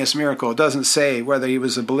instantaneous miracle. It doesn't say whether he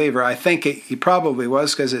was a believer. I think he probably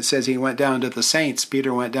was, because it says he went down to the saints.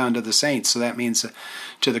 Peter went down to the saints, so that means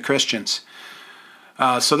to the Christians.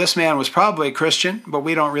 So this man was probably a Christian, but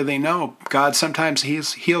we don't really know. God sometimes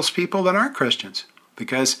heals people that aren't Christians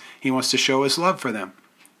because he wants to show his love for them.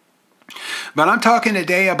 But I'm talking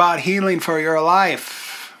today about healing for your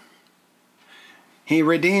life. He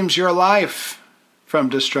redeems your life from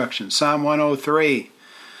destruction. Psalm 103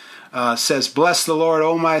 says, bless the Lord,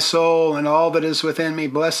 O my soul, and all that is within me.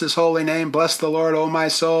 Bless his holy name. Bless the Lord, O my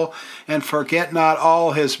soul, and forget not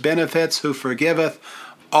all his benefits, who forgiveth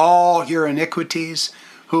all your iniquities,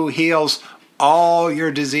 who heals all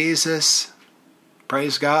your diseases.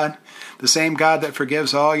 Praise God. The same God that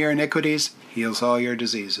forgives all your iniquities heals all your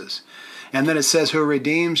diseases. And then it says, who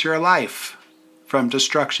redeems your life from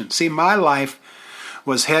destruction. See, my life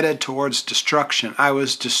was headed towards destruction. I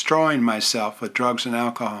was destroying myself with drugs and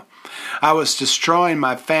alcohol. I was destroying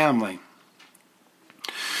my family.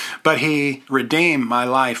 But he redeemed my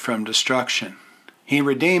life from destruction. He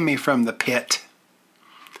redeemed me from the pit.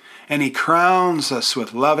 And he crowns us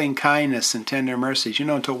with loving kindness and tender mercies.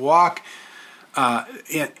 To walk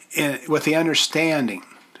with the understanding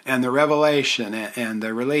and the revelation and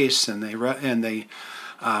the release and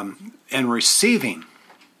receiving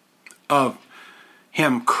of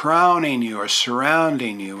him crowning you or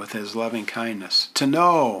surrounding you with his loving kindness. To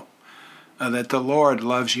know that the Lord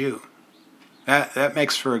loves you. That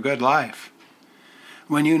makes for a good life.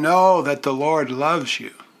 When you know that the Lord loves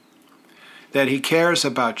you, that he cares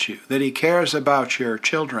about you, that he cares about your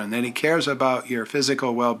children, that he cares about your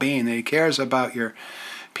physical well-being, that he cares about your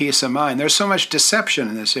peace of mind. There's so much deception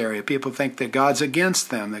in this area. People think that God's against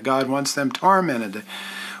them, that God wants them tormented.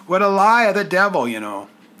 What a lie of the devil,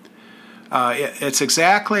 It's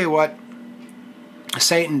exactly what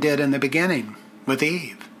Satan did in the beginning with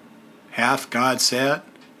Eve. Hath God said?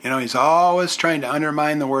 He's always trying to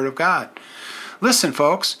undermine the word of God. Listen,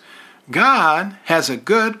 folks, God has a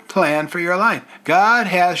good plan for your life. God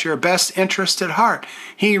has your best interest at heart.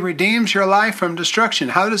 He redeems your life from destruction.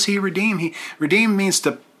 How does he redeem? Redeem means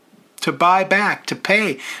to buy back, to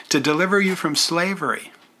pay, to deliver you from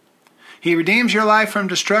slavery. He redeems your life from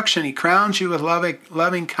destruction. He crowns you with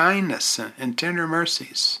loving kindness and tender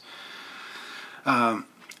mercies.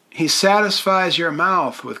 He satisfies your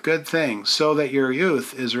mouth with good things so that your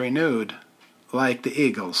youth is renewed like the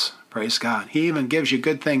eagles. Praise God. He even gives you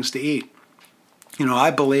good things to eat. I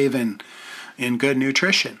believe in good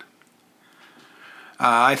nutrition.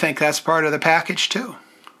 I think that's part of the package too.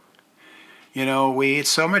 We eat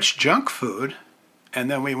so much junk food,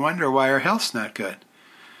 and then we wonder why our health's not good.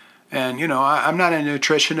 And, I'm not a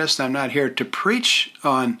nutritionist. I'm not here to preach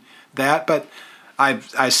on that, but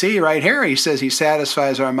I see right here, he says he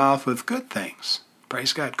satisfies our mouth with good things.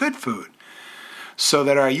 Praise God. Good food. So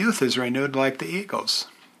that our youth is renewed like the eagles.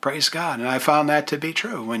 Praise God. And I found that to be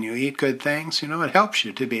true. When you eat good things, it helps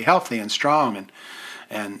you to be healthy and strong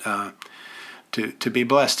and to be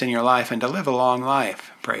blessed in your life and to live a long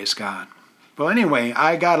life. Praise God. Well, anyway,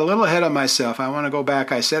 I got a little ahead of myself. I want to go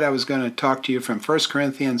back. I said I was going to talk to you from 1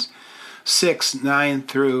 Corinthians 6, 9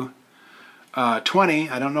 through 20.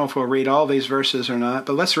 I don't know if we'll read all these verses or not,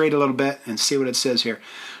 but let's read a little bit and see what it says here.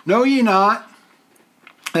 Know ye not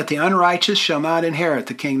that the unrighteous shall not inherit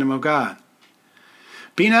the kingdom of God?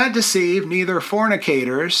 Be not deceived, neither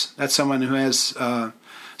fornicators, that's someone who has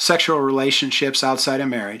sexual relationships outside of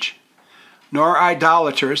marriage, nor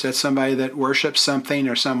idolaters, that's somebody that worships something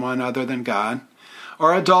or someone other than God,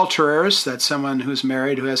 or adulterers, that's someone who's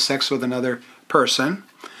married who has sex with another person,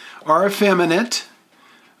 or effeminate,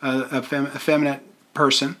 effeminate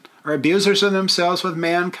person, or abusers of themselves with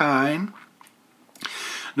mankind,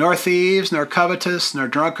 nor thieves, nor covetous, nor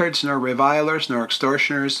drunkards, nor revilers, nor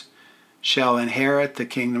extortioners shall inherit the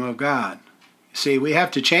kingdom of God. See, we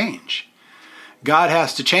have to change. God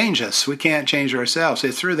has to change us. We can't change ourselves.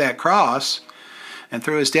 It's through that cross and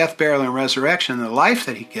through his death, burial, and resurrection, the life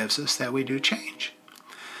that he gives us, that we do change.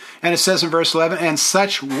 And it says in verse 11, and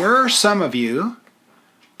such were some of you,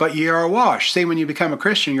 but ye are washed. See, when you become a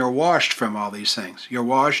Christian, you're washed from all these things. You're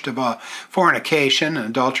washed of fornication and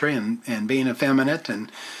adultery and being effeminate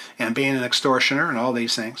and being an extortioner and all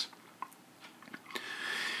these things.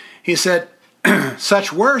 He said,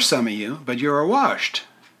 such were some of you, but you are washed.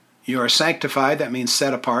 You are sanctified, that means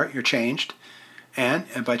set apart, you're changed.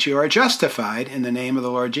 But you are justified in the name of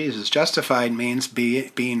the Lord Jesus. Justified means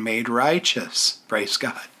being made righteous. Praise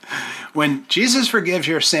God. When Jesus forgives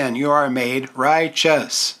your sin, you are made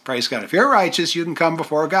righteous. Praise God. If you're righteous, you can come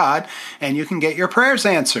before God and you can get your prayers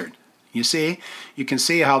answered. You see, you can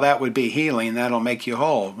see how that would be healing. That'll make you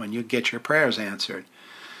whole when you get your prayers answered.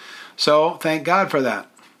 So thank God for that.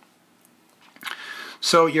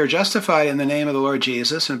 So you're justified in the name of the Lord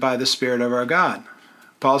Jesus and by the Spirit of our God.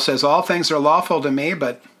 Paul says, all things are lawful to me,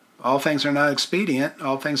 but all things are not expedient.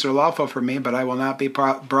 All things are lawful for me, but I will not be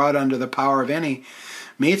brought under the power of any.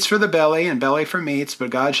 Meats for the belly, and belly for meats,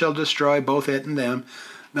 but God shall destroy both it and them.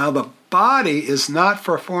 Now the body is not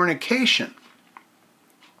for fornication,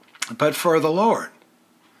 but for the Lord.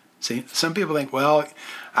 See, some people think, well,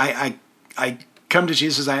 I come to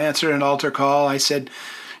Jesus, I answered an altar call, I said,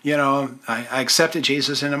 I accepted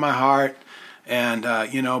Jesus into my heart, and,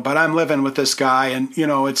 but I'm living with this guy, and,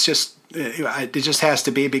 it just has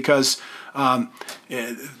to be because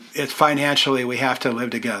it's financially we have to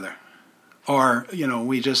live together. Or,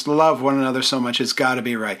 we just love one another so much it's got to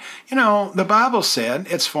be right. The Bible said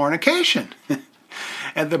it's fornication.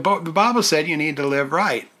 And the Bible said you need to live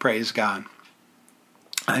right, praise God.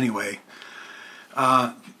 Anyway,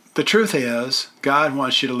 the truth is God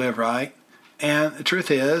wants you to live right. And the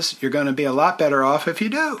truth is, you're going to be a lot better off if you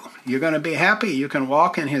do. You're going to be happy. You can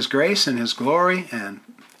walk in his grace and his glory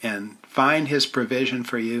and find his provision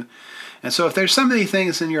for you. And so if there's so many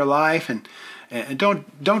things in your life, and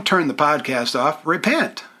don't turn the podcast off,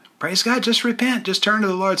 repent. Praise God, just repent. Just turn to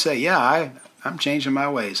the Lord and say, yeah, I'm changing my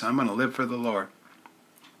ways. I'm going to live for the Lord.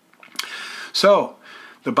 So,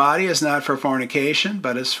 the body is not for fornication,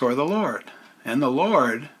 but it's for the Lord. And the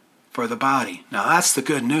Lord for the body. Now that's the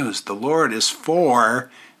good news. The Lord is for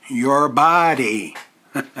your body.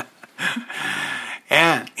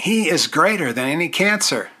 And he is greater than any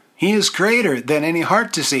cancer. He is greater than any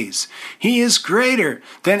heart disease. He is greater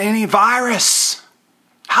than any virus.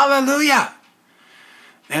 Hallelujah.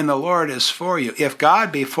 And the Lord is for you. If God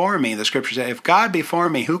be for me, the scripture says, if God be for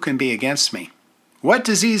me, who can be against me? What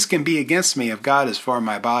disease can be against me if God is for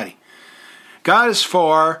my body? God is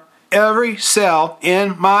for every cell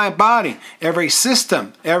in my body, every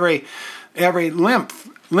system, every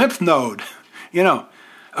lymph node,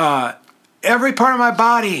 every part of my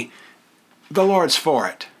body The Lord's for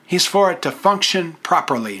it. He's for it to function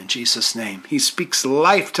properly in Jesus' name. He speaks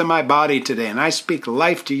life to my body today, and I speak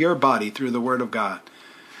life to your body through the Word of God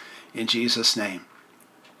in Jesus' name.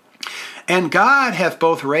 And God hath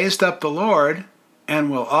both raised up the Lord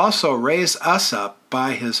and will also raise us up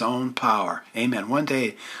by his own power. Amen. One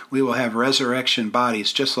day we will have resurrection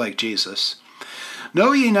bodies just like Jesus.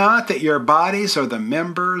 Know ye not that your bodies are the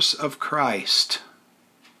members of Christ?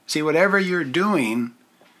 See, whatever you're doing,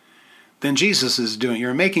 then Jesus is doing.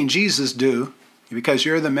 You're making Jesus do because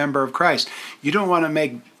you're the member of Christ. You don't want to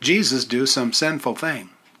make Jesus do some sinful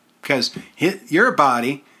thing because your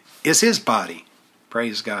body is his body.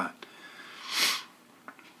 Praise God.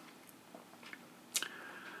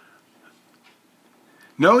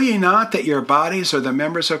 Know ye not that your bodies are the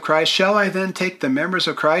members of Christ? Shall I then take the members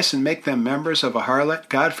of Christ and make them members of a harlot?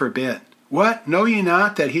 God forbid. What? Know ye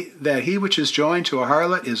not that he which is joined to a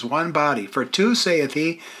harlot is one body? For two, saith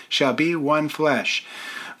he, shall be one flesh.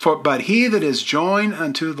 But he that is joined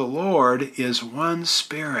unto the Lord is one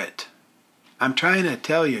spirit. I'm trying to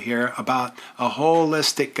tell you here about a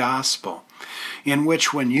holistic gospel in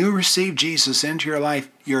which when you receive Jesus into your life,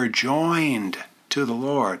 you're joined to the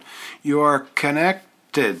Lord. You are connected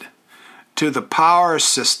to the power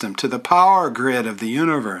system, to the power grid of the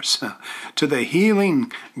universe, to the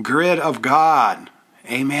healing grid of God.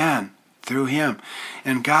 Amen. Through him.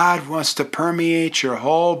 And God wants to permeate your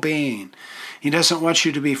whole being. He doesn't want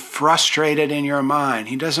you to be frustrated in your mind.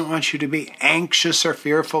 He doesn't want you to be anxious or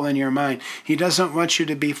fearful in your mind. He doesn't want you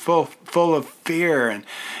to be full of fear and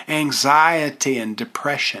anxiety and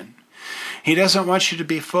depression. He doesn't want you to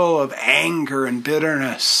be full of anger and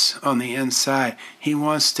bitterness on the inside. He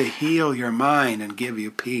wants to heal your mind and give you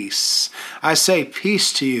peace. I say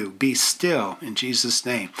peace to you. Be still in Jesus'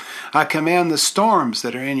 name. I command the storms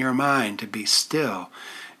that are in your mind to be still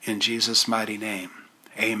in Jesus' mighty name.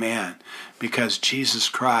 Amen. Because Jesus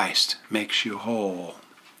Christ makes you whole.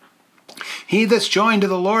 He that's joined to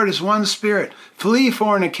the Lord is one spirit. Flee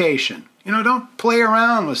fornication. Don't play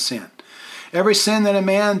around with sin. Every sin that a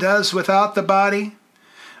man does without the body,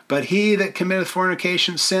 but he that committeth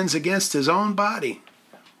fornication sins against his own body.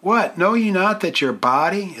 What? Know ye not that your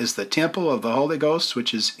body is the temple of the Holy Ghost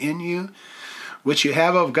which is in you, which you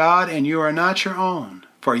have of God, and you are not your own?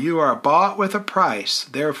 For you are bought with a price.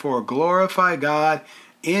 Therefore glorify God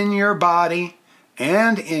in your body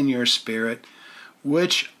and in your spirit,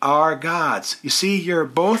 which are God's. You see, you're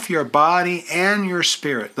both your body and your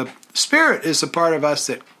spirit. The spirit is the part of us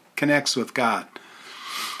that connects with God.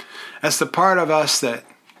 That's the part of us that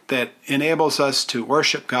enables us to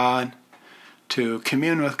worship God, to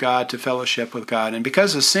commune with God, to fellowship with God. And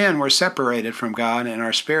because of sin, we're separated from God and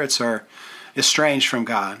our spirits are estranged from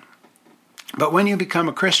God. But when you become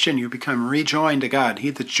a Christian, you become rejoined to God.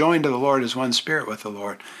 He that's joined to the Lord is one spirit with the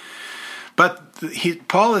Lord. But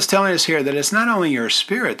Paul is telling us here that it's not only your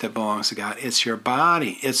spirit that belongs to God, it's your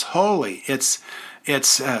body. It's holy. It's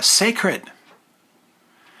sacred.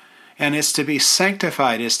 And it's to be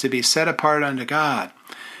sanctified. It's to be set apart unto God.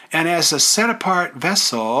 And as a set-apart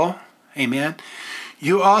vessel, amen,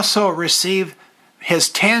 you also receive his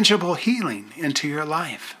tangible healing into your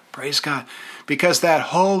life. Praise God. Because that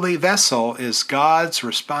holy vessel is God's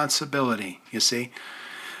responsibility, you see.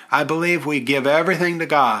 I believe we give everything to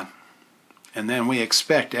God, and then we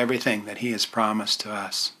expect everything that he has promised to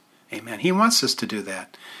us. Amen. He wants us to do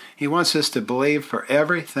that. He wants us to believe for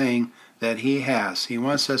everything that he has. He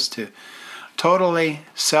wants us to totally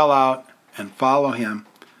sell out and follow him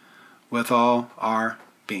with all our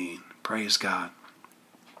being. Praise God.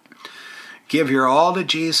 Give your all to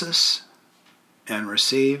Jesus and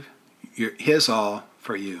receive his all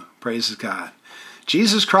for you. Praise God.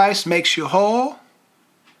 Jesus Christ makes you whole.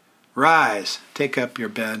 Rise, take up your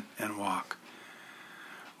bed and walk.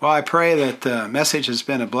 Well, I pray that the message has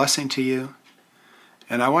been a blessing to you.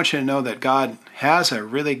 And I want you to know that God has a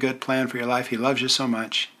really good plan for your life. He loves you so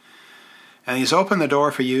much. And he's opened the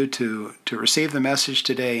door for you to receive the message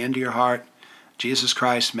today into your heart. Jesus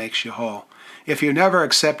Christ makes you whole. If you've never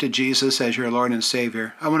accepted Jesus as your Lord and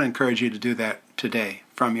Savior, I want to encourage you to do that today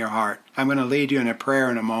from your heart. I'm going to lead you in a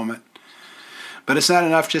prayer in a moment. But it's not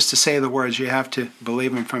enough just to say the words. You have to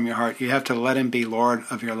believe him from your heart. You have to let him be Lord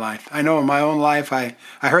of your life. I know in my own life, I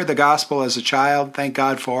heard the gospel as a child. Thank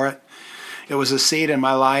God for it. It was a seed in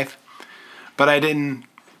my life, but I didn't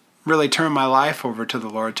really turn my life over to the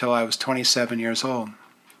Lord till I was 27 years old.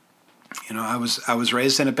 I was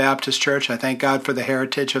raised in a Baptist church. I thank God for the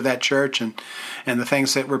heritage of that church and the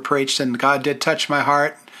things that were preached, and God did touch my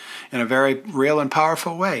heart in a very real and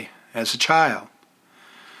powerful way as a child.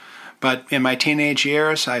 But in my teenage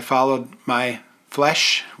years, I followed my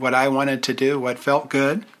flesh, what I wanted to do, what felt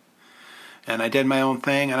good. and I did my own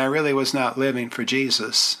thing, and I really was not living for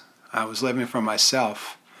Jesus. I was living for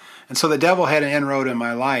myself. And so the devil had an inroad in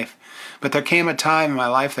my life. But there came a time in my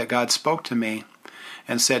life that God spoke to me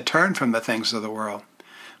and said, turn from the things of the world.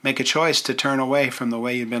 Make a choice to turn away from the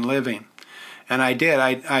way you've been living. And I did.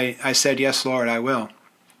 I said, yes, Lord, I will.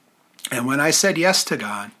 And when I said yes to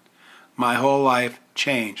God, my whole life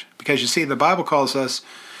changed. Because you see, the Bible calls us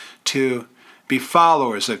to be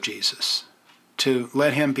followers of Jesus, to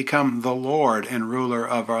let him become the Lord and ruler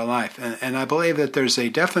of our life. And I believe that there's a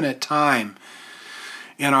definite time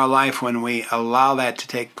in our life when we allow that to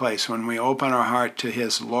take place, when we open our heart to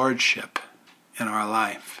his lordship in our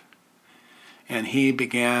life. And he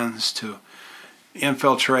begins to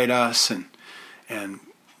infiltrate us and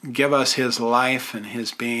give us his life and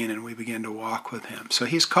his being, and we begin to walk with him. So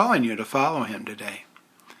he's calling you to follow him today.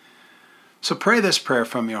 So pray this prayer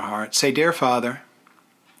from your heart. Say, Dear Father,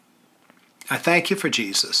 I thank you for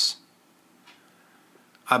Jesus.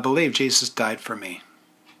 I believe Jesus died for me.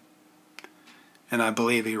 And I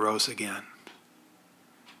believe he rose again.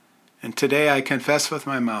 And today I confess with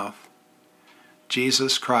my mouth,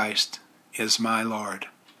 Jesus Christ is my Lord.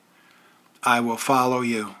 I will follow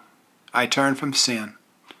you. I turn from sin,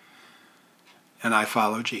 and I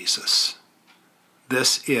follow Jesus.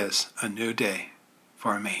 This is a new day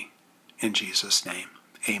for me. In Jesus' name,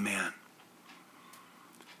 amen.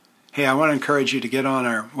 Hey, I want to encourage you to get on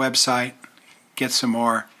our website, get some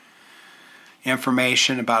more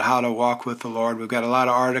information about how to walk with the Lord. We've got a lot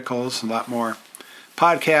of articles, a lot more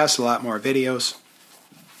podcasts, a lot more videos.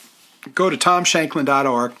 Go to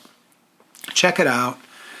TomShanklin.org. Check it out.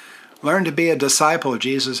 Learn to be a disciple of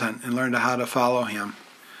Jesus and learn how to follow him.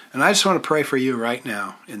 And I just want to pray for you right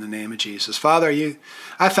now in the name of Jesus. Father,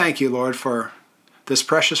 I thank you, Lord, for this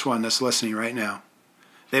precious one that's listening right now.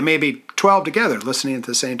 They may be 12 together listening at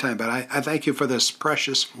the same time, but I thank you for this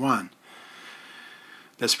precious one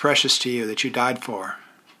that's precious to you, that you died for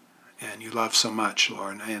and you love so much,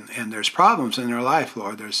 Lord. And there's problems in their life,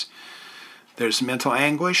 Lord. There's mental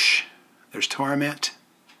anguish. There's torment.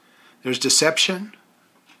 There's deception.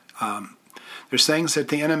 There's things that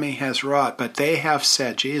the enemy has wrought, but they have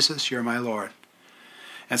said, Jesus, you're my Lord.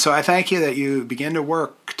 And so I thank you that you begin to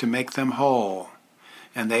work to make them whole.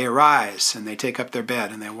 And they arise, and they take up their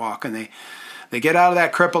bed, and they walk, and they get out of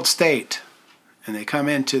that crippled state, and they come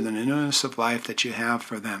into the newness of life that you have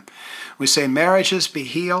for them. We say marriages be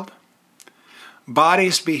healed,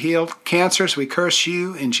 bodies be healed, cancers, we curse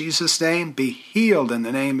you in Jesus' name, be healed in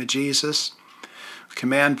the name of Jesus. We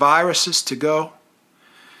command viruses to go.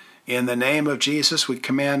 In the name of Jesus, we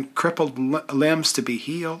command crippled limbs to be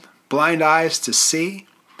healed, blind eyes to see,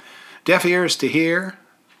 deaf ears to hear.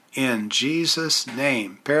 In Jesus'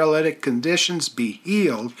 name, paralytic conditions be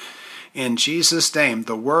healed. In Jesus' name,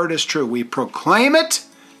 the word is true. We proclaim it,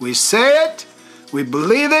 we say it, we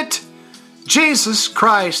believe it. Jesus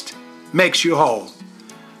Christ makes you whole.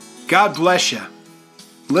 God bless you.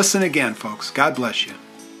 Listen again, folks. God bless you.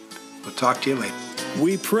 We'll talk to you later.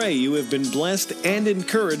 We pray you have been blessed and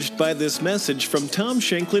encouraged by this message from Tom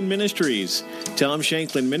Shanklin Ministries. Tom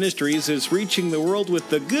Shanklin Ministries is reaching the world with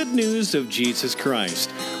the good news of Jesus Christ.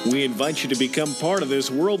 We invite you to become part of this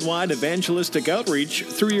worldwide evangelistic outreach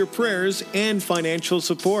through your prayers and financial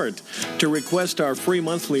support. To request our free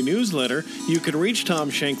monthly newsletter, you can reach Tom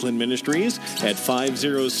Shanklin Ministries at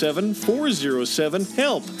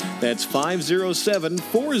 507-407-HELP. That's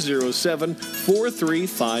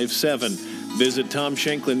 507-407-4357. Visit Tom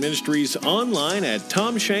Shanklin Ministries online at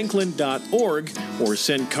tomshanklin.org or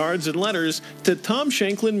send cards and letters to Tom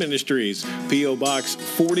Shanklin Ministries, P.O. Box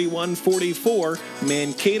 4144,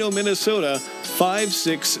 Mankato, Minnesota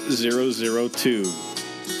 56002.